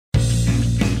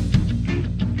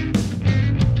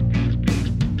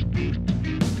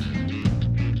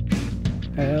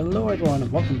Hello everyone and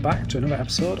welcome back to another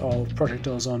episode of Project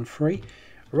Ozone 3.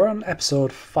 We're on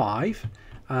episode 5.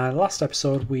 Last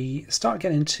episode we started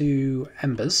getting into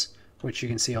embers, which you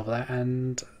can see over there,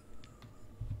 and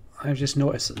I've just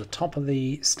noticed that the top of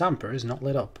the stamper is not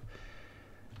lit up.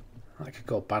 That could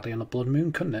go badly on a blood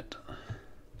moon, couldn't it?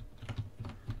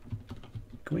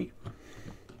 Can we?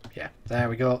 Yeah, there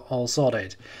we go, all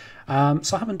sorted.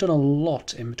 So I haven't done a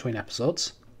lot in between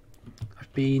episodes.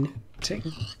 I've been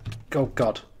taking... Oh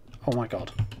god. Oh my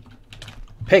god.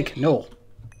 Pig, no.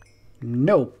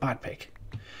 No, bad pig.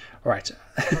 Right.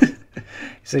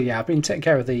 So yeah, I've been taking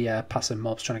care of the passing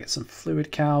mobs, trying to get some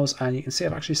fluid cows, and you can see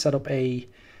I've actually set up a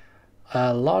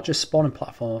larger spawning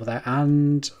platform over there,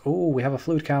 and oh, we have a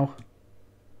fluid cow.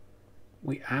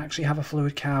 We actually have a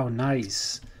fluid cow,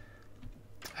 nice.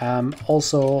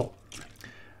 Also,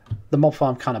 the mob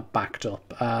farm kind of backed up.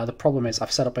 The problem is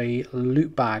I've set up a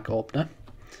loot bag opener.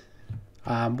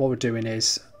 What we're doing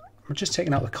is we're just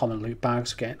taking out the common loot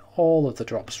bags, getting all of the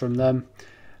drops from them.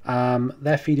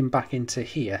 They're feeding back into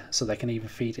here, so they can either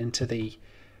feed into the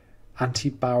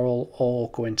anti-barrel or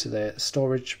go into the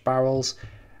storage barrels.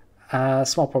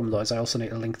 Small problem though is I also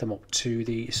need to link them up to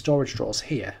the storage drawers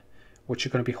here, which are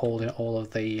going to be holding all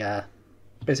of the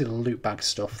basically loot bag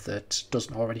stuff that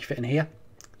doesn't already fit in here.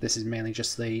 This is mainly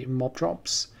just the mob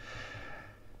drops.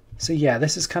 So yeah,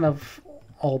 this is kind of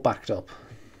all backed up.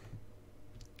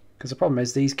 Because the problem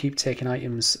is these keep taking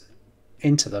items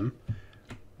into them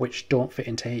which don't fit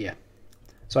into here.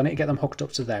 So I need to get them hooked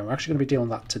up to there. We're actually going to be dealing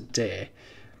with that today.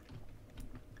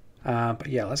 But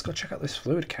yeah, let's go check out this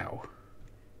fluid cow.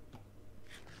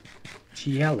 It's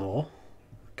yellow.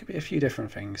 Could be a few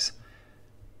different things.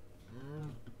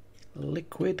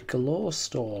 Liquid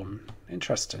glowstone.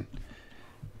 Interesting.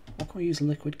 What can we use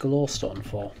liquid glowstone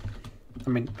for? I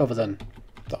mean, other than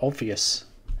the obvious.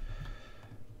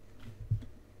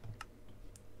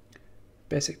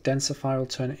 Basic densifier will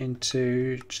turn it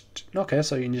into... Okay,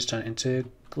 so you can just turn it into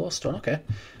glowstone. Okay.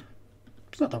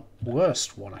 It's not the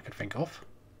worst one I could think of.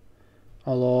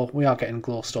 Although we are getting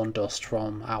glowstone dust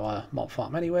from our mob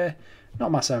farm anyway. Not a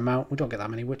massive amount. We don't get that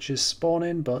many witches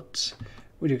spawning, but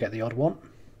we do get the odd one.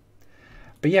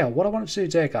 But yeah, what I wanted to do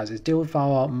today, guys, is deal with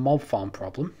our mob farm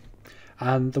problem.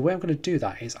 And the way I'm going to do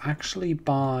that is actually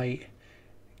by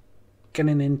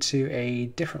getting into a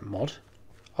different mod.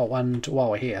 Oh, and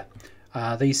while we're here,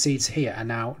 these seeds here are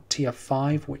now tier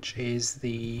 5, which is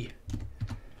the...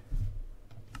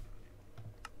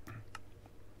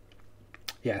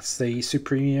 Yes, the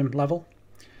Supremium level.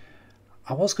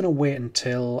 I was going to wait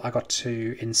until I got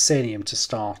to Insanium to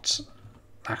start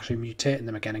actually mutating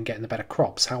them again and getting the better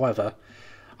crops. However,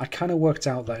 I kind of worked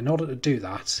out that in order to do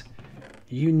that,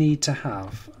 you need to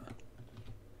have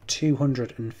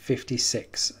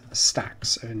 256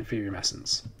 stacks of Inferium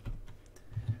Essence.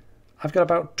 I've got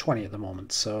about 20 at the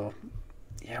moment, so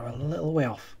yeah, we're a little way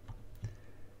off.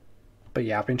 But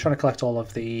yeah, I've been trying to collect all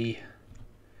of the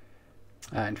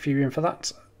Inferium for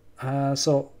that.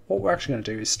 So what we're actually going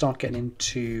to do is start getting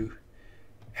into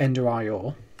Ender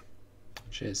IO,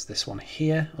 which is this one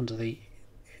here under the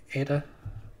Ada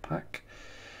pack.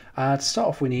 To start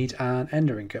off, we need an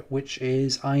Ender Ingot, which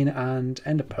is iron and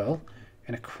Ender Pearl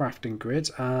in a crafting grid.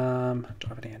 Don't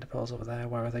have any Ender Pearls over there.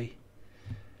 Where are they?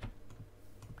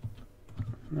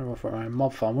 They're over at my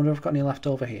mob farm. Wonder if I've got any left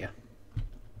over here.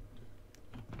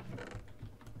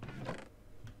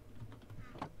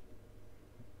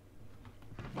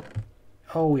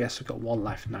 Oh yes, we've got one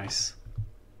left. Nice.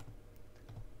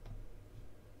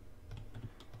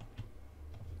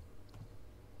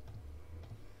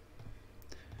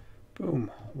 Boom.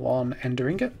 One Ender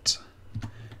Ingot.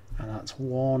 And that's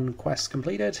one quest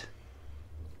completed.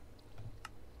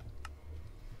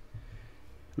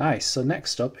 Nice. So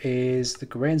next up is the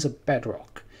grains of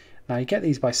bedrock. Now you get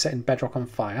these by setting bedrock on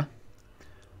fire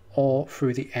or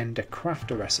through the Ender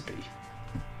Crafter recipe.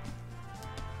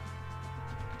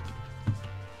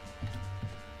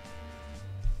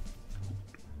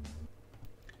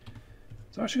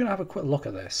 So I'm actually going to have a quick look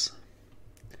at this.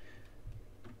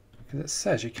 Because it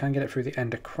says you can get it through the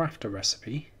Ender Crafter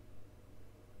recipe,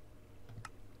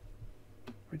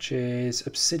 which is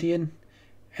obsidian,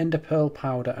 Ender Pearl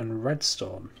powder and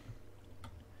redstone.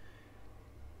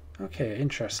 Okay,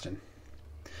 interesting.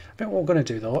 I think what we're going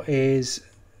to do though is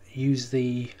use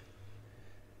the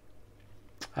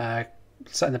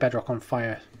setting the bedrock on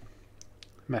fire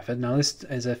method. Now this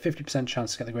is a 50%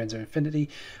 chance to get the grains of infinity.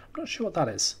 I'm not sure what that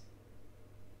is.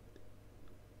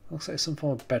 Looks like some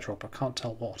form of bedrock, but I can't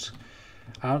tell what.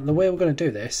 The way we're going to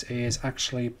do this is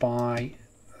actually by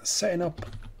setting up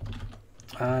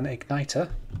an igniter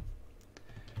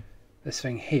this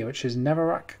thing here, which is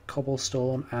netherrack,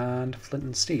 cobblestone, and flint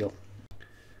and steel.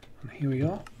 And here we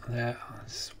go.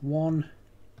 There's 1,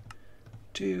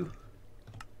 2,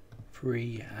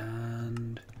 3,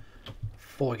 and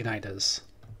 4 igniters.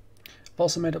 I've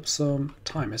also made up some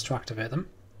timers to activate them,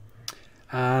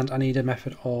 and I need a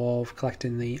method of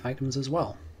collecting the items as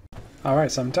well.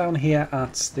 Alright, so I'm down here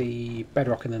at the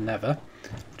bedrock in the nether.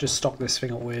 Just stock this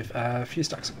thing up with a few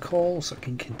stacks of coal so it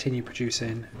can continue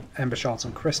producing ember shards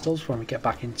and crystals when we get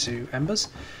back into embers.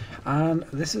 And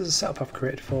this is a setup I've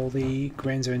created for the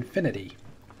Grains of Infinity.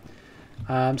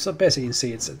 So basically you can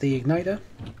see it's the igniter,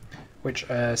 which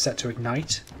is set to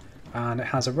ignite, and it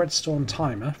has a redstone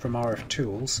timer from RF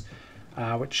Tools,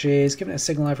 which is giving it a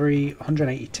signal every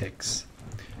 180 ticks.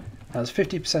 There's a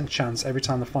 50% chance every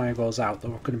time the fire goes out that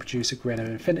we're going to produce a Grain of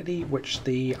Infinity, which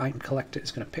the item collector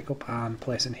is going to pick up and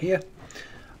place in here.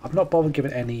 I've not bothered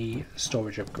giving any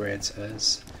storage upgrades,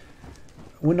 as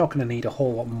we're not going to need a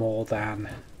whole lot more than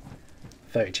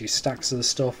 32 stacks of the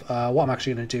stuff. What I'm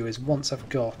actually going to do is, once I've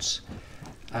got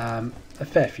a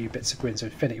fair few bits of Grains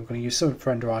of Infinity, we're going to use some of it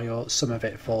for Ender IO, some of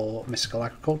it for Mystical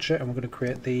Agriculture, and we're going to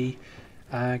create the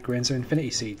Grains of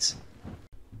Infinity seeds.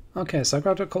 Okay, so I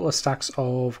grabbed a couple of stacks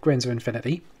of Grains of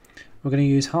Infinity. We're going to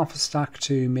use half a stack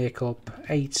to make up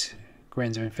 8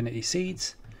 Grains of Infinity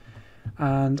seeds,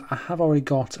 and I have already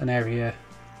got an area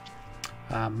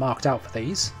marked out for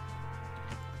these.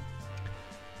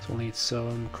 So we'll need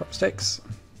some crop sticks.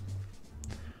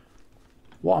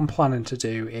 What I'm planning to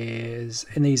do is,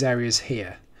 in these areas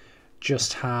here,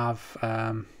 just have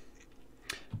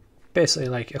basically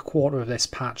like a quarter of this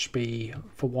patch be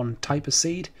for one type of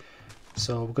seed.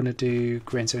 So we're going to do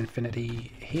Grains of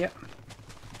Infinity here,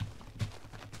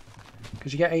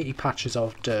 because you get 80 patches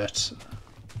of dirt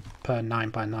per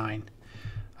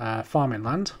 9x9 farming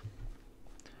land,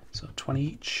 so 20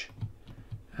 each,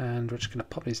 and we're just going to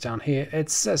pop these down here. It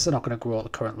says they're not going to grow at the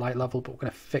current light level, but we're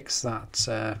going to fix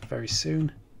that very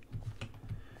soon.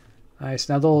 Nice.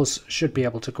 Now those should be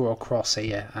able to grow across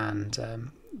here, and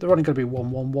they're only going to be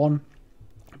 1, 1, 1,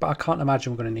 but I can't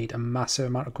imagine we're going to need a massive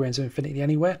amount of Grains of Infinity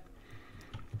anyway.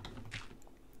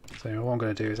 So what I'm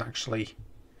going to do is actually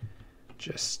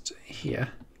just here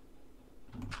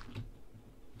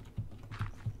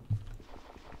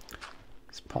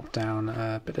let's pop down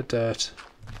a bit of dirt,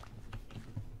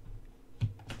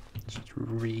 just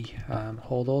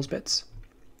hold those bits.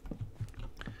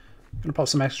 I'm going to pop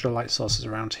some extra light sources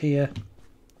around here,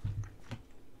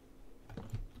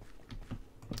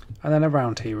 and then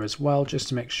around here as well, just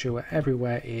to make sure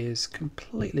everywhere is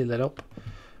completely lit up,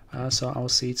 so our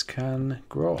seeds can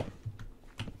grow.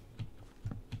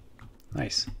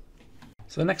 Nice.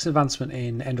 So the next advancement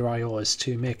in Ender IO is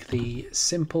to make the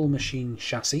simple machine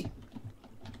chassis,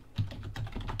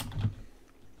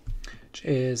 which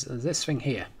is this thing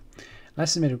here.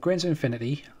 This is made of Grains of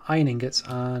Infinity, iron ingots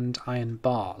and iron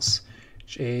bars,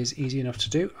 which is easy enough to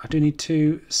do. I do need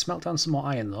to smelt down some more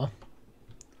iron though,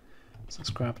 so let's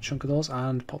grab a chunk of those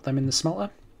and pop them in the smelter.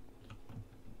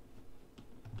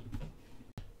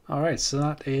 Alright, so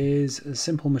that is a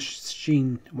simple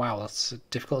machine, wow, that's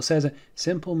difficult to say, isn't it?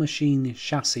 Simple machine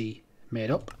chassis made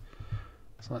up.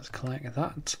 So let's collect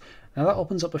that. Now that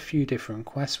opens up a few different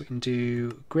quests. We can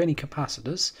do grainy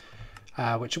capacitors,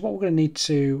 which are what we're going to need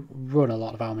to run a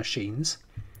lot of our machines.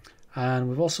 And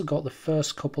we've also got the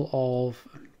first couple of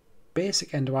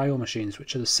basic Ender IO machines,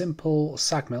 which are the simple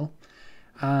sag mill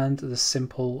and the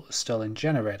simple Stirling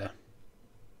generator.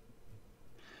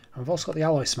 And we've also got the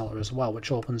alloy smelter as well,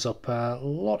 which opens up a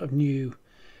lot of new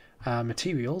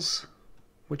materials,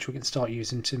 which we can start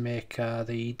using to make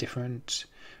the different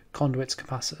conduits,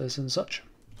 capacitors and such.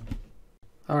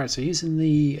 Alright, so using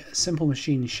the simple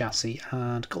machine chassis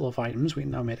and a couple of items, we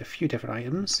can now make a few different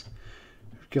items.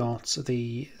 We've got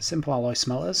the simple alloy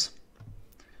smelters,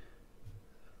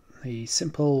 the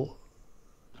simple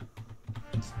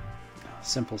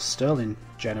Stirling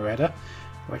generator,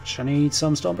 which I need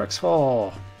some stone bricks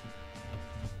for.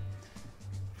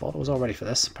 Thought it was all ready for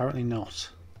this, apparently not.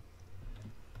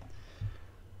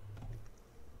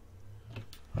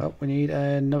 Well, we need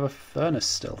another furnace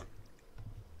still.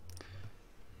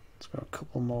 Let's grab a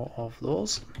couple more of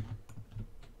those.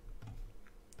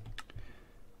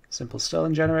 Simple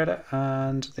Stirling generator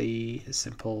and the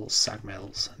simple sag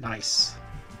mills. Nice.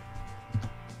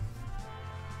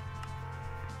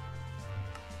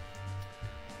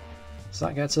 So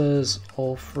that gets us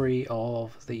all 3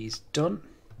 of these done.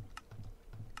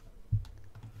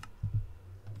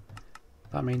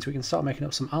 That means we can start making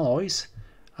up some alloys.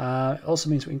 It also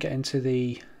means we can get into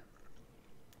the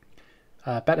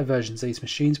better versions of these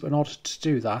machines, but in order to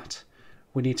do that,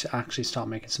 we need to actually start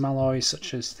making some alloys,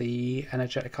 such as the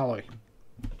energetic alloy.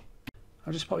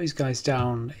 I'll just put these guys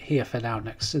down here for now,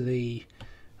 next to the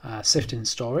sifting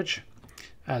storage,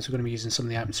 as we're going to be using some of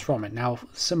the items from it. Now,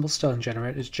 simple Stirling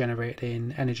generator is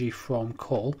generating energy from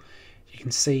coal. You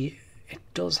can see it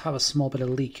does have a small bit of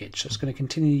leakage, so it's going to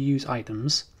continue to use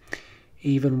items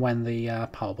even when the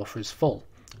power buffer is full.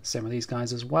 Same with these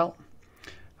guys as well.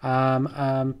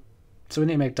 So we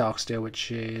need to make dark steel,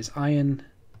 which is iron,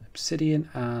 obsidian,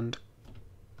 and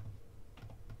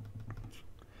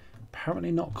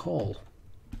apparently not coal.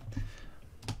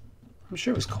 I'm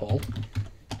sure it was coal.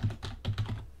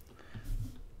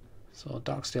 So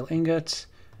dark steel ingot,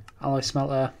 alloy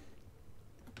smelter.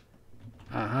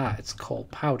 Aha, it's coal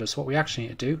powder. So what we actually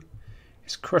need to do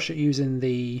is crush it using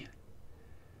the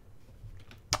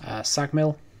sag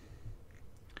mill.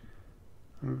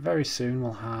 And very soon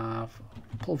we'll have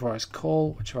pulverized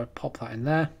coal, which if I pop that in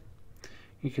there,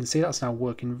 you can see that's now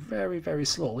working very, very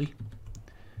slowly,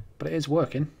 but it is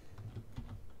working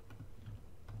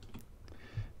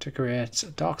to create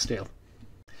dark steel.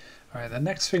 Alright, the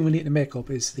next thing we need to make up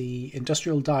is the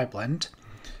industrial dye blend,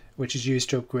 which is used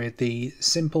to upgrade the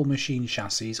simple machine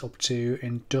chassis up to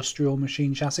industrial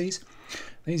machine chassis.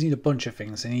 These need a bunch of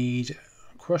things. They need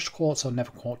crushed quartz or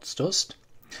never quartz dust,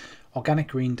 organic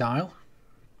green dye.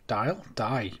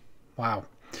 Wow,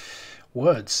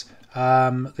 words.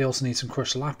 They also need some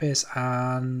crushed lapis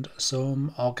and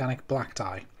some organic black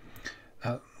dye.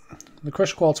 The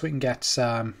crushed quartz we can get,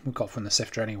 we've got from the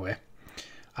sifter anyway.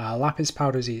 Lapis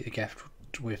powder is easy to get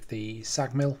with the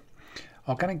sag mill.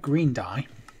 Organic green dye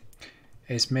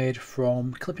is made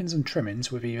from clippings and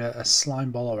trimmings with either a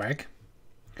slime ball or egg,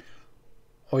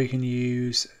 or you can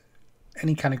use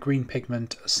any kind of green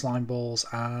pigment, slime balls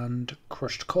and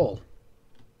crushed coal.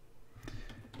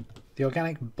 The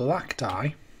organic black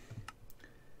dye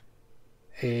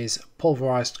is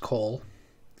pulverized coal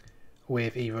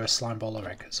with either a slime ball or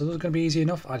egg. So those are going to be easy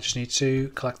enough. I just need to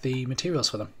collect the materials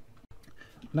for them.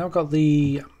 Now I've got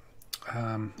the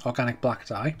organic black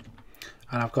dye,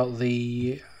 and I've got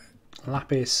the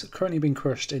lapis currently being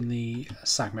crushed in the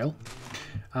sag mill.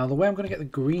 The way I'm going to get the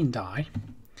green dye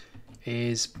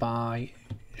is by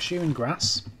shearing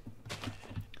grass.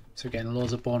 So getting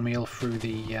loads of bone meal through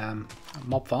the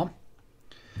mob farm.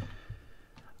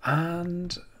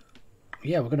 And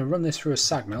yeah, we're going to run this through a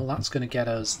sag mill. That's going to get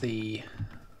us the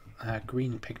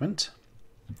green pigment.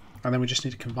 And then we just need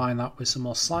to combine that with some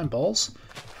more slime balls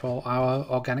for our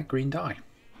organic green dye.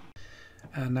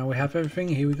 And now we have everything.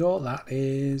 Here we go. That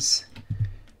is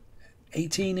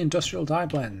 18 industrial dye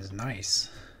blends.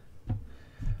 Nice.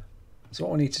 So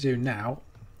what we need to do now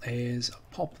is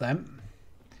pop them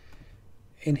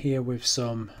in here with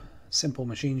some simple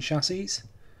machine chassis.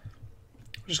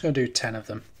 I'm just going to do 10 of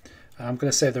them. I'm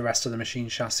going to save the rest of the machine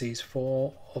chassis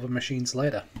for other machines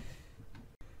later.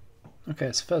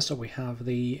 Okay, so first up we have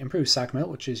the improved sag mill,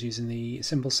 which is using the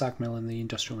simple sag mill and the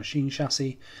industrial machine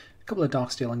chassis, a couple of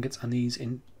dark steel ingots, and these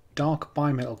in dark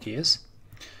bimetal gears,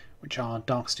 which are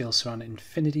dark steel ceramic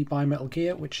infinity bimetal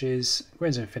gear, which is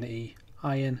grains of infinity,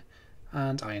 iron,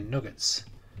 and iron nuggets.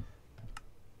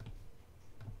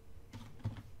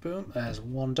 Boom, there's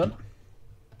one done.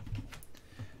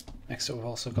 Next up we've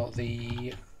also got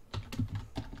the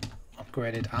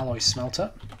upgraded alloy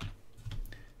smelter,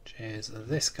 which is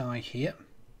this guy here.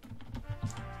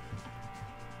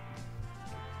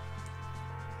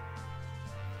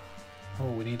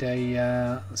 Oh, we need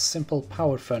a simple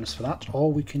powered furnace for that,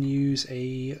 or we can use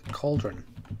a cauldron.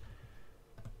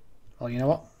 Well, you know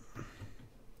what?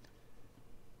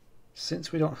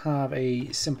 Since we don't have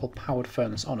a simple powered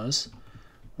furnace on us,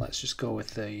 let's just go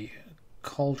with the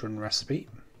cauldron recipe.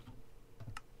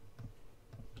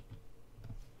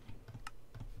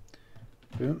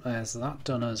 Boom, there's that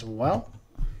done as well.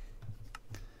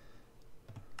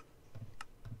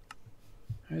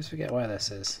 I always forget where this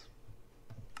is.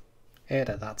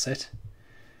 Ada, that's it.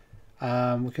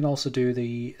 We can also do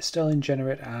the Stirling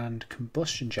generator and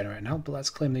combustion generator now, but let's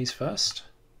claim these first.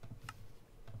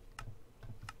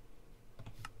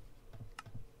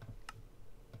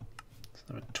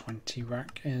 So 20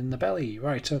 rack in the belly.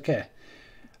 Right, okay.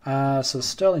 So the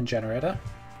Stirling generator.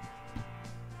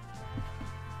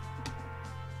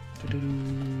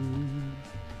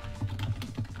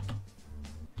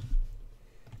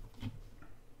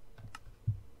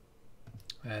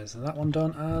 There's that one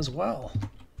done as well.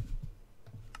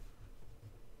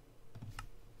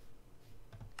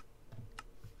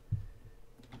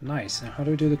 Nice. Now how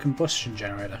do we do the combustion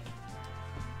generator?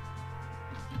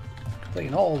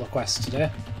 Completing all the quests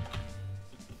today.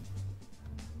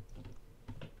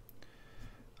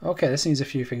 Okay, this needs a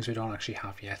few things we don't actually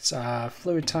have yet.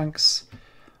 Fluid tanks.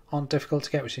 aren't difficult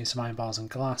to get, which is some iron bars and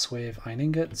glass with iron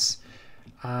ingots.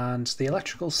 And the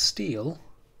electrical steel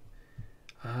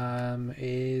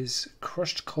is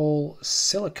crushed coal,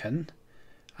 silicon,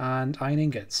 and iron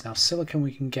ingots. Now silicon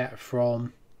we can get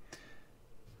from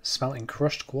smelting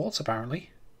crushed quartz,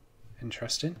 apparently.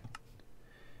 Interesting.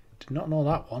 Did not know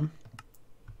that one.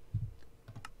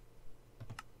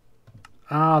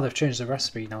 Ah, they've changed the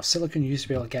recipe. Now silicon you used to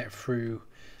be able to get through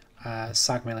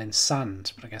sag milling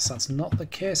sand, but I guess that's not the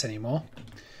case anymore.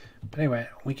 But anyway,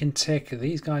 we can take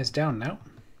these guys down now.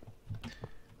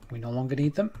 We no longer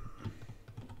need them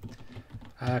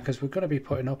because we're going to be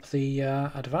putting up the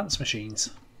advanced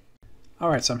machines.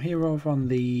 Alright, so I'm here over on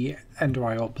the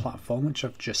Ender.io platform, which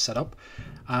I've just set up.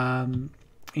 You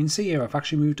can see here I've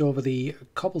actually moved over the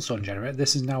cobblestone generator.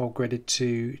 This is now upgraded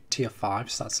to tier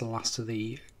 5, so that's the last of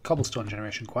the cobblestone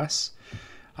generation quests.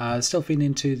 Still feeding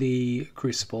into the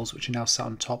crucibles, which are now sat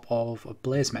on top of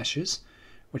blaze meshes,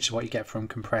 which is what you get from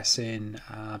compressing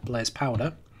blaze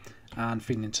powder and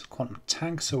feeding into the quantum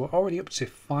tank. So we're already up to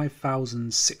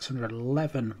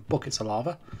 5,611 buckets of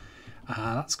lava.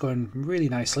 That's going really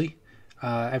nicely.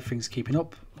 Everything's keeping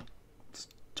up.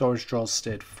 Storage drawers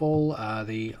stayed full.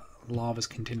 The lava's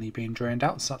continually being drained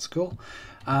out, so that's cool.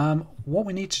 What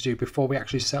we need to do before we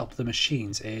actually set up the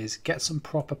machines is get some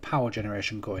proper power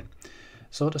generation going.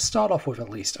 So to start off with, at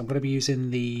least, I'm going to be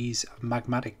using these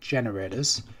magmatic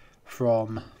generators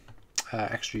from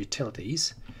extra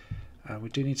utilities. We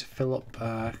do need to fill up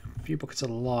a few buckets of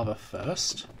lava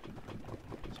first.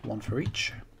 There's one for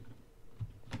each.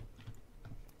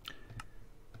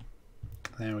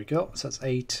 There we go. So that's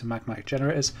 8 magmatic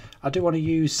generators. I do want to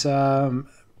use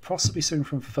possibly something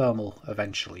from thermal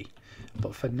eventually,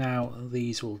 but for now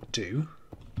these will do.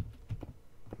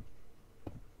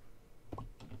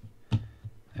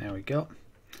 There we go.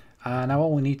 Now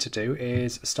all we need to do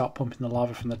is start pumping the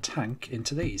lava from the tank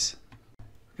into these.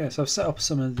 Okay, so I've set up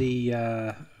some of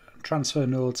the transfer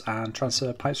nodes and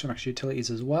transfer pipes from extra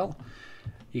utilities as well.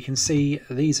 You can see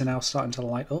these are now starting to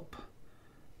light up.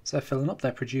 So they're filling up,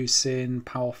 they're producing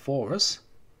power for us.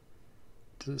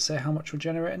 Does it say how much we're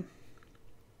generating?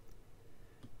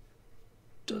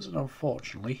 Doesn't,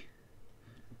 unfortunately.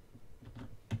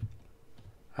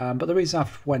 But the reason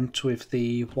I've went with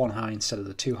the 1 high instead of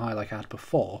the 2 high like I had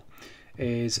before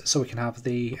is so we can have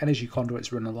the energy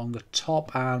conduits run along the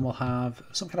top, and we'll have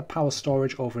some kind of power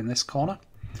storage over in this corner,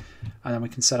 and then we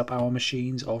can set up our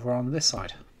machines over on this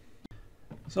side.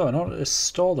 So in order to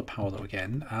store the power that we're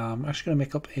getting, I'm actually going to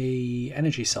make up a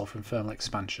energy cell from thermal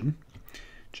expansion,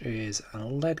 which is a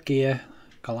lead gear,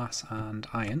 glass and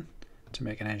iron to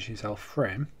make an energy cell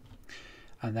frame.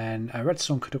 And then a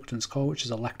redstone conductance core, which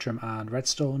is electrum and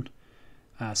redstone.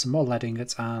 Some more lead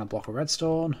ingots and a block of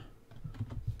redstone.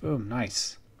 Boom,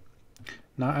 nice.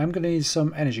 Now I'm going to need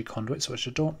some energy conduits, which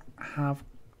I don't have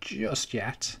just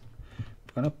yet.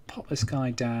 I'm going to pop this guy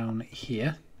down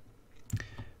here.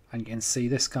 And you can see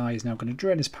this guy is now going to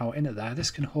drain his power into there.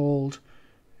 This can hold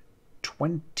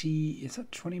 20, is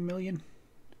that 20 million?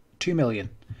 2 million.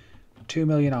 2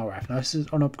 million RF. Now this is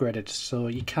unupgraded, so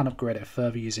you can upgrade it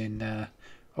further using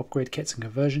upgrade kits and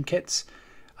conversion kits,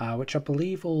 which I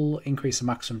believe will increase the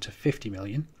maximum to 50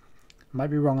 million. Might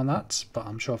be wrong on that, but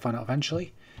I'm sure I'll find out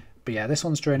eventually. But yeah, this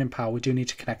one's draining power. We do need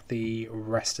to connect the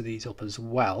rest of these up as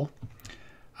well.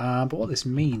 But what this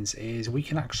means is we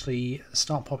can actually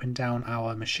start popping down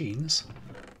our machines,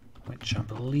 which I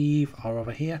believe are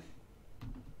over here.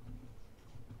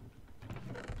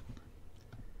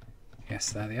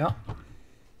 Yes, there they are.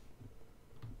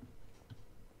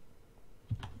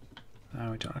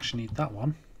 Now we don't actually need that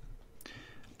one,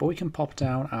 but we can pop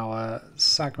down our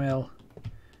sag mill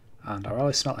and our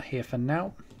alloy smelter here for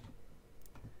now.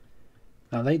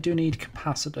 Now they do need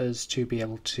capacitors to be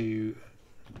able to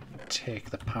take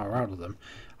the power out of them.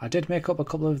 I did make up a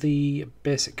couple of the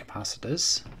basic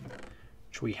capacitors,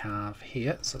 which we have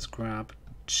here, so let's grab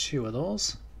 2 of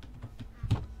those.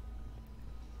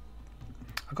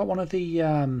 I got one of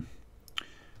the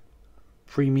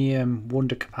premium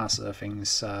wonder capacitor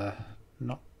things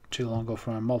not too long ago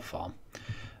from a mob farm,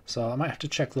 so I might have to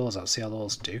check those out, see how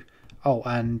those do. Oh,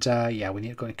 and yeah, we need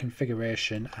to go in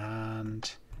configuration and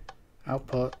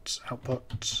output.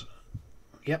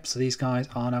 Yep, so these guys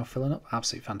are now filling up.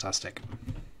 Absolutely fantastic.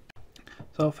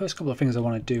 So first couple of things I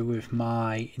want to do with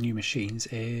my new machines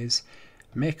is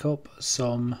make up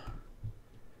some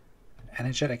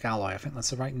energetic alloy. I think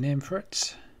that's the right name for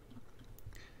it.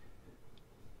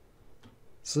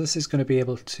 So this is going to be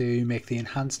able to make the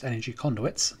enhanced energy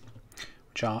conduits,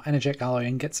 which are energetic alloy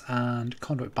ingots and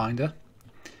conduit binder.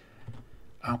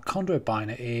 Our conduit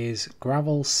binder is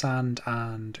gravel, sand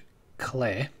and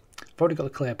clay. I've already got the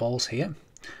clay balls here.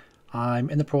 I'm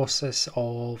in the process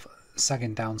of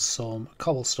sagging down some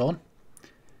cobblestone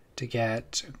to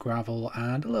get gravel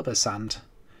and a little bit of sand.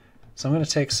 So I'm going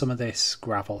to take some of this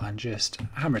gravel and just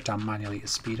hammer it down manually to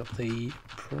speed up the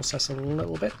process a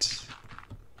little bit.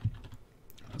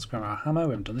 Let's grab our hammer,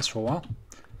 we haven't done this for a while.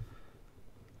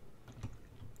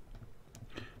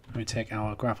 We take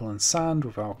our gravel and sand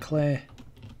with our clay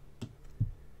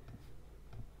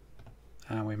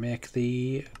and we make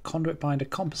the conduit binder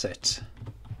composite.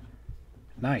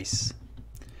 Nice.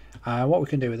 What we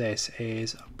can do with this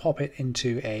is pop it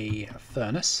into a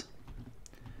furnace.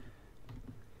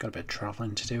 Got a bit of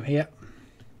travelling to do here.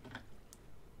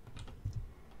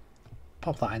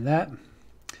 Pop that in there,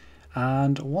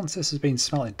 and once this has been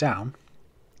smelted down,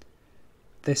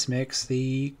 this makes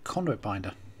the conduit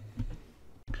binder.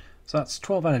 So that's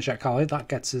 12 energetic alloy. That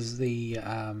gets us the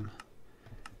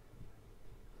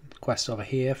quest over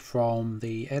here from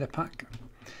the Ada pack.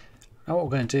 Now what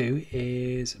we're going to do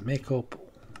is make up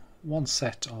one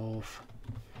set of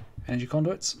energy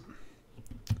conduits,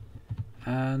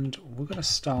 and we're going to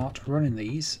start running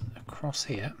these across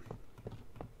here.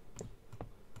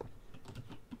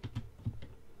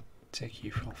 Take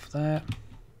you off there.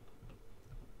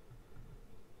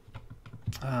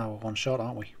 Ah, we're one shot,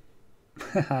 aren't we?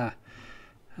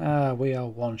 We are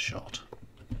one shot.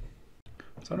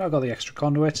 So I've now got the extra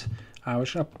conduit. We're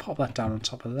just going to pop that down on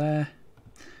top of there.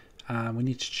 We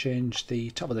need to change the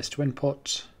top of this to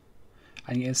input.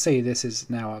 And you can see this is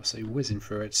now absolutely whizzing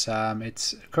through it.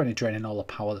 It's currently draining all the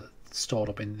power that's stored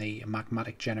up in the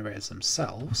magmatic generators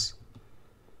themselves.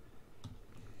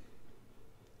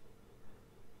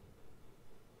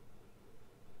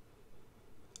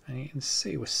 And you can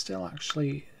see we're still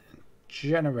actually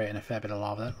generating a fair bit of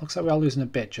lava. It looks like we are losing a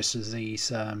bit just as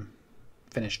these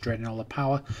finish draining all the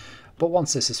power. But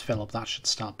once this is filled up, that should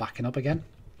start backing up again.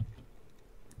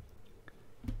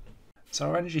 So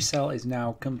our energy cell is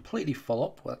now completely full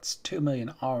up. That's 2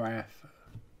 million RF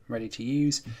ready to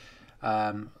use.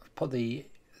 Put the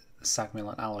sag mill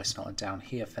and alloy smelter down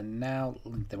here for now.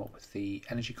 Link them up with the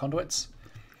energy conduits.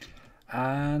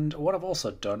 And what I've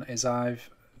also done is I've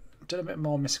done a bit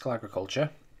more mystical agriculture.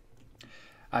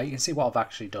 You can see what I've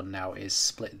actually done now is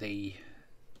split the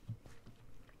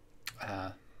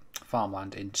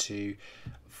farmland into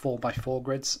 4x4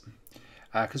 grids.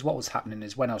 Because what was happening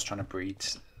is when I was trying to breed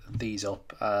these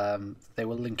up, they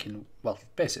were linking, well,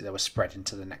 basically they were spread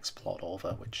into the next plot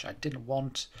over, which I didn't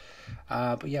want.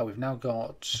 But yeah, we've now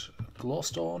got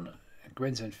glowstone,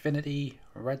 grains of infinity,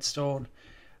 redstone,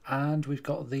 and we've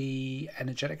got the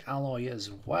energetic alloy as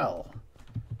well,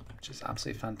 which is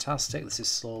absolutely fantastic. This is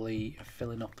slowly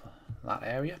filling up that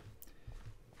area.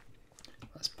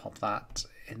 Let's pop that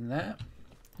in there.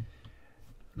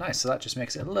 Nice, so that just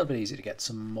makes it a little bit easier to get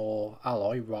some more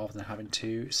alloy rather than having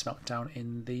to smelt it down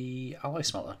in the alloy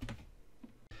smelter.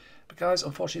 But guys,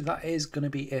 unfortunately that is going to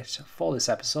be it for this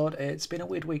episode. It's been a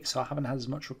weird week, so I haven't had as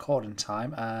much recording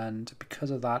time, and because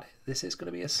of that this is going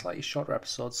to be a slightly shorter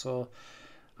episode, so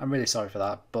I'm really sorry for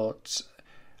that, but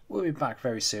we'll be back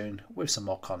very soon with some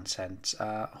more content.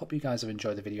 Hope you guys have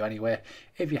enjoyed the video anyway.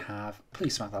 If you have,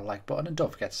 please smack that like button and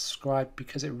don't forget to subscribe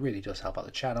because it really does help out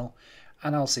the channel.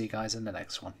 And I'll see you guys in the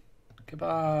next one.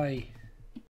 Goodbye.